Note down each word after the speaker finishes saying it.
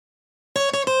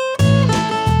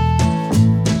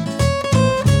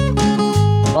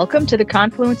Welcome to the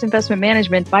Confluence Investment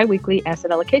Management Biweekly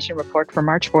Asset Allocation Report for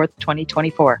March 4th,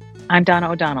 2024. I'm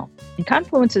Donna O'Donnell. In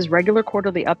Confluence's regular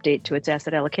quarterly update to its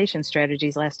asset allocation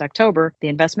strategies last October, the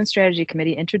Investment Strategy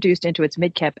Committee introduced into its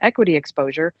mid-cap equity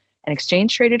exposure an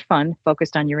exchange-traded fund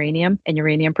focused on uranium and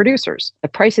uranium producers. The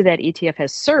price of that ETF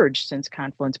has surged since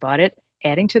Confluence bought it,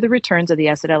 adding to the returns of the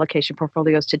asset allocation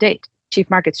portfolios to date. Chief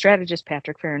Market Strategist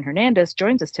Fearon-Hernandez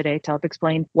joins us today to help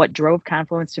explain what drove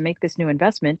Confluence to make this new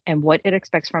investment and what it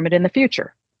expects from it in the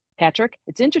future. Patrick,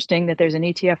 it's interesting that there's an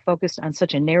ETF focused on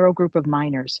such a narrow group of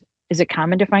miners. Is it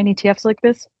common to find ETFs like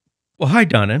this? Well, hi,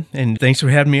 Donna, and thanks for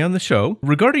having me on the show.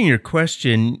 Regarding your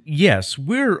question, yes,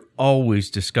 we're always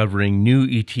discovering new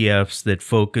ETFs that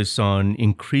focus on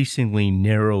increasingly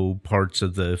narrow parts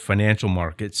of the financial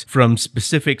markets, from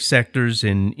specific sectors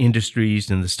and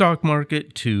industries in the stock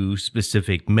market to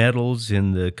specific metals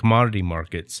in the commodity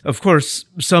markets. Of course,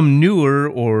 some newer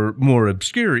or more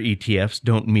obscure ETFs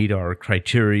don't meet our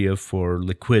criteria for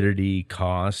liquidity,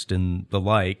 cost, and the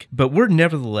like, but we're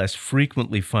nevertheless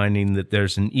frequently finding that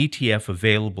there's an ETF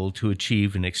available to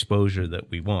achieve an exposure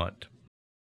that we want.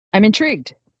 I'm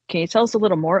intrigued. Can you tell us a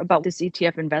little more about this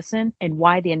ETF investment and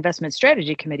why the Investment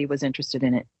Strategy Committee was interested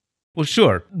in it? Well,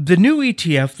 sure. The new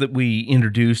ETF that we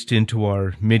introduced into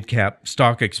our mid-cap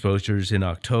stock exposures in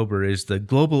October is the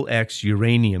Global X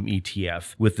Uranium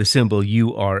ETF with the symbol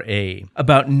URA.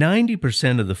 About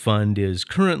 90% of the fund is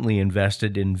currently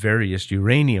invested in various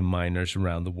uranium miners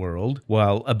around the world,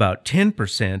 while about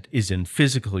 10% is in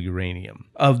physical uranium.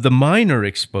 Of the miner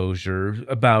exposure,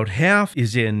 about half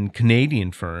is in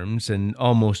Canadian firms and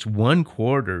almost one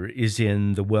quarter is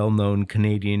in the well-known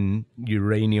Canadian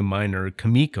uranium miner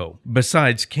Cameco.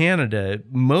 Besides Canada,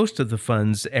 most of the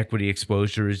fund's equity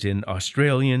exposure is in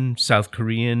Australian, South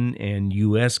Korean, and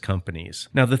U.S. companies.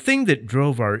 Now, the thing that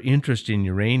drove our interest in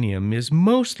uranium is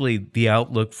mostly the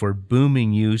outlook for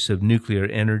booming use of nuclear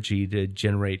energy to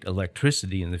generate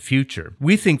electricity in the future.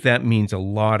 We think that means a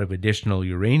lot of additional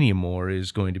uranium ore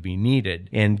is going to be needed,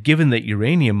 and given that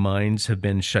uranium mines have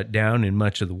been shut down in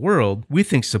much of the world, we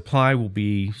think supply will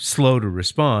be slow to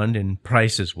respond and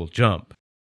prices will jump.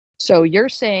 So you're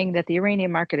saying that the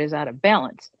uranium market is out of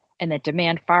balance and that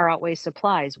demand far outweighs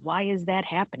supplies. Why is that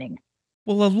happening?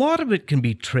 Well, a lot of it can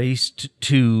be traced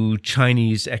to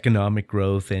Chinese economic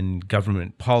growth and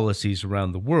government policies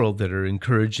around the world that are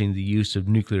encouraging the use of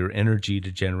nuclear energy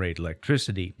to generate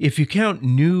electricity. If you count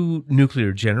new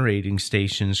nuclear generating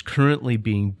stations currently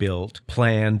being built,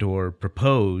 planned, or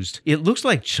proposed, it looks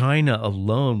like China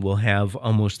alone will have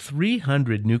almost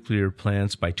 300 nuclear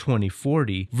plants by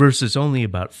 2040 versus only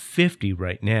about 50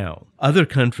 right now. Other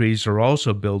countries are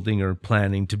also building or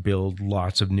planning to build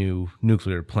lots of new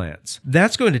nuclear plants.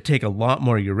 That's going to take a lot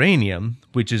more uranium,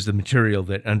 which is the material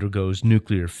that undergoes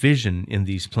nuclear fission in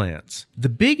these plants. The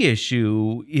big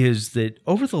issue is that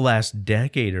over the last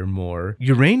decade or more,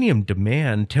 uranium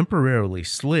demand temporarily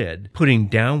slid, putting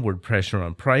downward pressure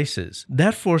on prices.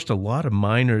 That forced a lot of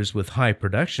miners with high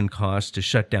production costs to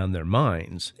shut down their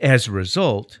mines. As a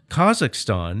result,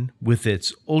 Kazakhstan, with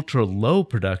its ultra-low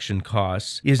production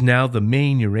costs, is now the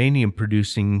main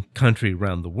uranium-producing country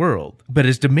around the world. But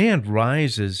as demand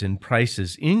rises and prices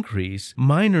increase,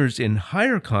 miners in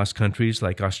higher-cost countries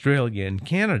like Australia and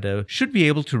Canada should be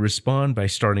able to respond by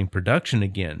starting production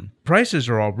again. Prices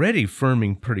are already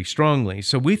firming pretty strongly,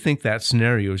 so we think that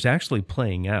scenario is actually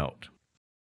playing out.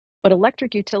 But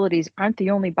electric utilities aren't the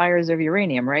only buyers of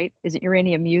uranium, right? Isn't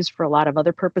uranium used for a lot of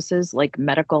other purposes like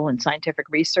medical and scientific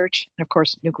research, and of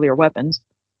course, nuclear weapons?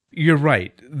 You're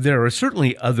right. There are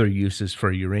certainly other uses for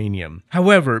uranium.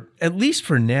 However, at least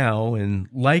for now and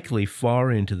likely far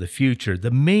into the future,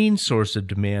 the main source of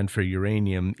demand for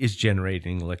uranium is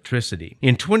generating electricity.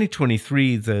 In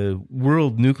 2023, the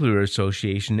World Nuclear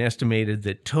Association estimated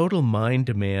that total mine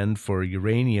demand for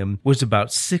uranium was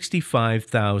about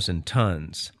 65,000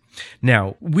 tons.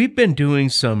 Now, we've been doing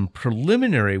some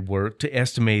preliminary work to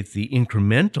estimate the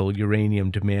incremental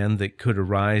uranium demand that could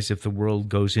arise if the world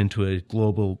goes into a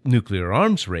global nuclear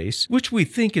arms race, which we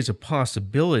think is a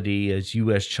possibility as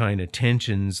U.S.-China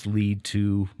tensions lead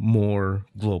to more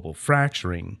global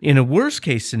fracturing. In a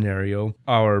worst-case scenario,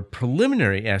 our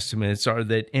preliminary estimates are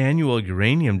that annual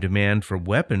uranium demand for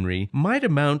weaponry might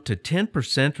amount to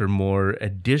 10% or more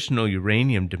additional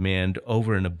uranium demand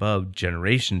over and above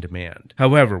generation demand.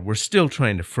 However, we're still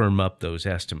trying to firm up those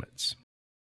estimates.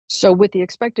 So with the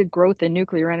expected growth in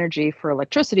nuclear energy for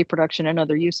electricity production and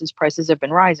other uses, prices have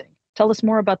been rising. Tell us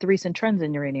more about the recent trends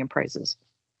in uranium prices.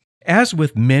 As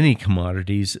with many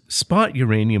commodities, spot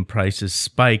uranium prices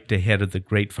spiked ahead of the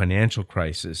Great Financial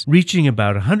Crisis, reaching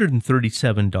about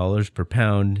 $137 per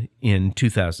pound in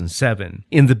 2007.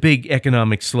 In the big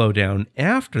economic slowdown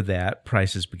after that,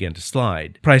 prices began to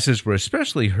slide. Prices were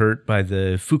especially hurt by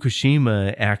the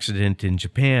Fukushima accident in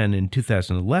Japan in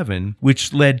 2011,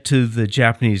 which led to the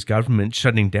Japanese government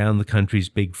shutting down the country's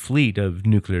big fleet of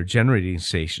nuclear generating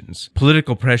stations.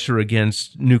 Political pressure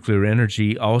against nuclear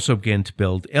energy also began to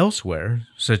build elsewhere,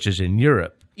 such as in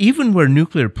Europe. Even where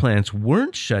nuclear plants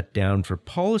weren't shut down for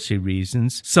policy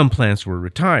reasons, some plants were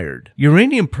retired.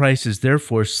 Uranium prices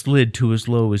therefore slid to as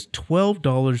low as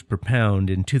 $12 per pound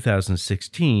in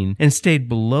 2016 and stayed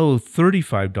below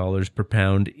 $35 per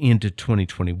pound into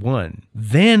 2021.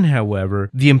 Then, however,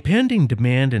 the impending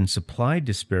demand and supply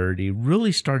disparity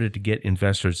really started to get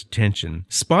investors' attention.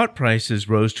 Spot prices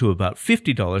rose to about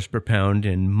 $50 per pound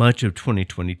in much of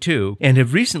 2022 and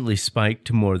have recently spiked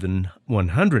to more than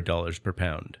 $100 per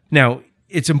pound. Now,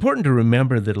 it's important to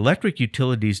remember that electric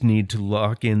utilities need to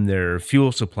lock in their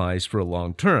fuel supplies for a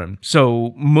long term,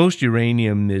 so most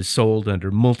uranium is sold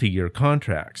under multi-year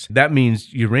contracts. That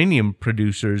means uranium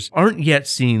producers aren't yet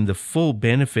seeing the full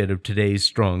benefit of today's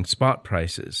strong spot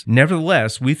prices.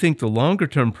 Nevertheless, we think the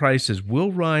longer-term prices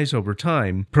will rise over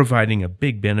time, providing a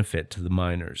big benefit to the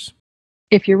miners.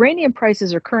 If uranium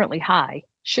prices are currently high,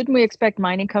 shouldn't we expect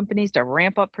mining companies to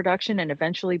ramp up production and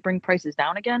eventually bring prices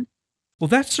down again? Well,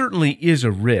 that certainly is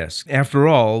a risk. After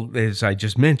all, as I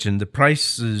just mentioned, the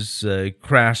prices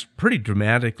crashed pretty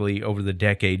dramatically over the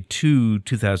decade to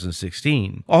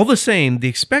 2016. All the same, the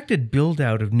expected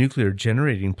build-out of nuclear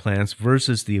generating plants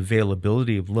versus the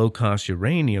availability of low-cost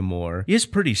uranium ore is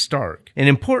pretty stark. And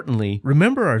importantly,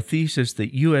 remember our thesis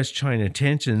that U.S.-China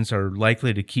tensions are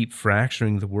likely to keep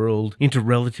fracturing the world into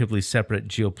relatively separate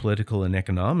geopolitical and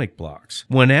economic blocs.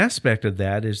 One aspect of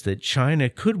that is that China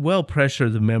could well pressure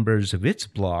the members of its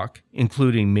bloc,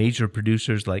 including major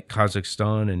producers like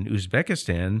Kazakhstan and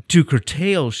Uzbekistan, to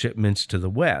curtail shipments to the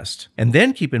West. And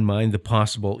then keep in mind the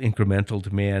possible incremental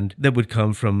demand that would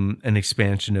come from an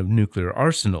expansion of nuclear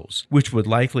arsenals, which would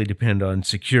likely depend on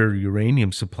secure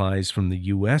uranium supplies from the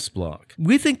U.S. bloc.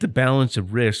 We think the balance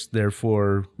of risk,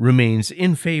 therefore, remains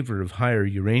in favor of higher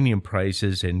uranium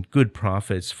prices and good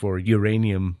profits for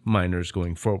uranium miners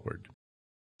going forward.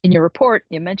 In your report,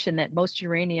 you mentioned that most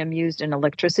uranium used in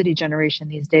electricity generation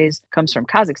these days comes from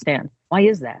Kazakhstan. Why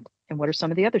is that? And what are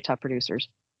some of the other top producers?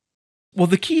 Well,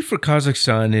 the key for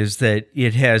Kazakhstan is that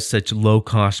it has such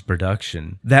low-cost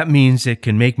production. That means it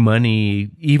can make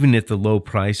money even at the low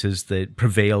prices that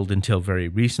prevailed until very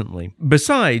recently.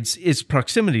 Besides, its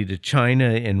proximity to China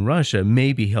and Russia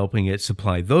may be helping it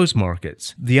supply those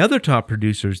markets. The other top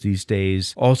producers these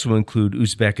days also include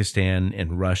Uzbekistan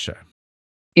and Russia.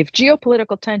 If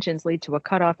geopolitical tensions lead to a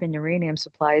cutoff in uranium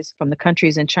supplies from the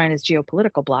countries in China's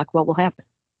geopolitical bloc, what will happen?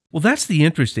 Well, that's the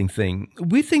interesting thing.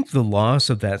 We think the loss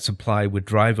of that supply would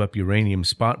drive up uranium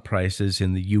spot prices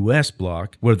in the U.S.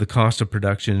 bloc, where the cost of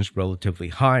production is relatively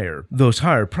higher. Those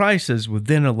higher prices would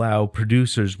then allow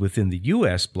producers within the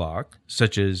U.S. bloc,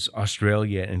 such as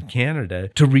Australia and Canada,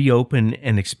 to reopen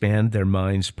and expand their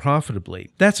mines profitably.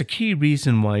 That's a key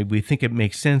reason why we think it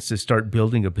makes sense to start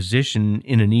building a position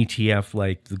in an ETF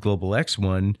like the Global X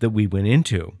one that we went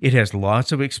into. It has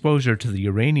lots of exposure to the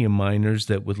uranium miners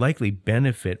that would likely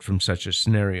benefit from such a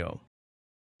scenario.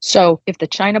 So, if the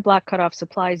China bloc cut off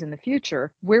supplies in the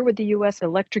future, where would the U.S.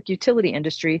 electric utility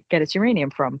industry get its uranium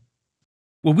from?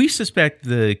 Well, we suspect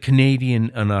the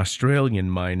Canadian and Australian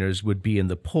miners would be in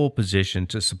the pole position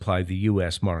to supply the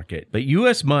U.S. market, but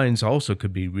U.S. mines also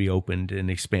could be reopened and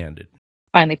expanded.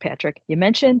 Finally, Patrick, you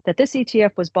mentioned that this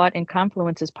ETF was bought in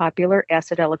Confluence's popular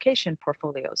asset allocation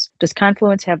portfolios. Does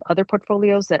Confluence have other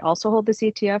portfolios that also hold this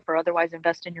ETF or otherwise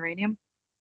invest in uranium?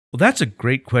 Well, that's a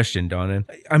great question, Donna.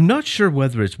 I'm not sure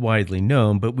whether it's widely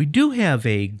known, but we do have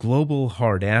a global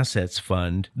hard assets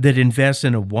fund that invests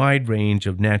in a wide range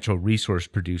of natural resource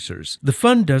producers. The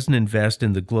fund doesn't invest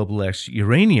in the Global X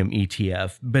Uranium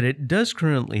ETF, but it does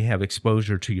currently have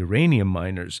exposure to uranium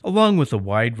miners, along with a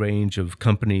wide range of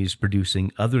companies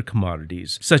producing other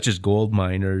commodities, such as gold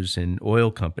miners and oil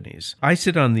companies. I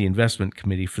sit on the investment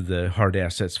committee for the hard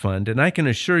assets fund, and I can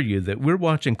assure you that we're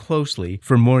watching closely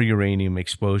for more uranium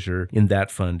exposure in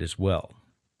that fund as well.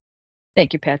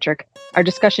 Thank you, Patrick. Our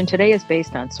discussion today is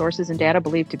based on sources and data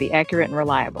believed to be accurate and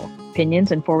reliable.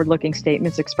 Opinions and forward-looking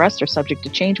statements expressed are subject to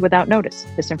change without notice.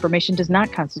 This information does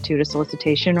not constitute a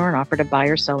solicitation or an offer to buy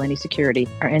or sell any security.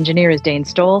 Our engineer is Dane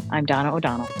Stoll. I'm Donna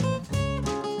O'Donnell.